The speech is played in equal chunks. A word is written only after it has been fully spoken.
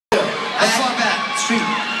street.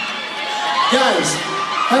 Guys,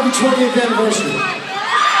 happy 20th anniversary.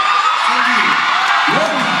 Thank you.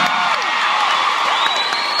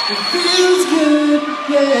 It feels good,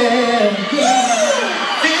 yeah,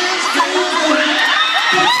 yeah. Feels good.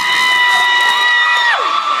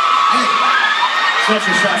 Hey, What's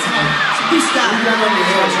your size, man? it's a beast style.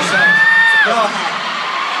 What's your size? It's a bra hat.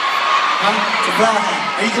 Huh? It's a bra hat.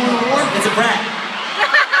 Are you going to war? It's a brat.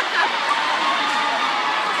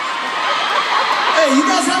 Hey, you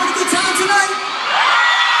guys having a good time tonight?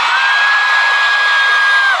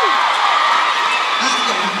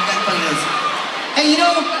 Hey, you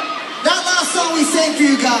know, that last song we sang for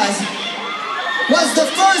you guys was the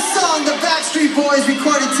first song the Backstreet Boys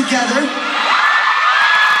recorded together.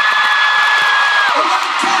 And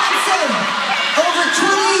like Kevin said, over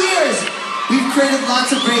 20 years, we've created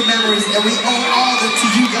lots of great memories, and we owe all of it to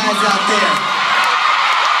you guys out there.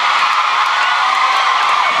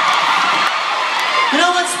 You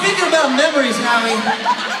know what, speaking about memories, Howie,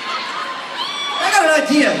 I got an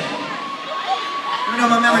idea. You know,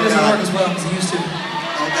 my memory doesn't work as well as it used to.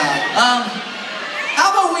 Oh, God. How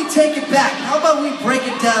about we take it back? How about we break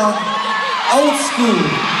it down old school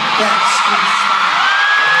Backstreet style?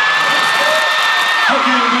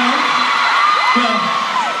 Okay, well,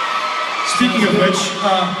 speaking of which,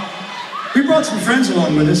 we brought some friends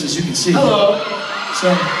along with us, as you can see. Hello. So,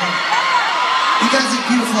 You guys look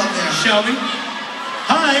beautiful up there. shall we?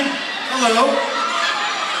 Hi. Hello.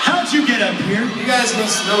 How'd you get up here? You guys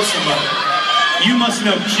must know somebody. You must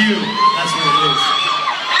know Q. That's what it is.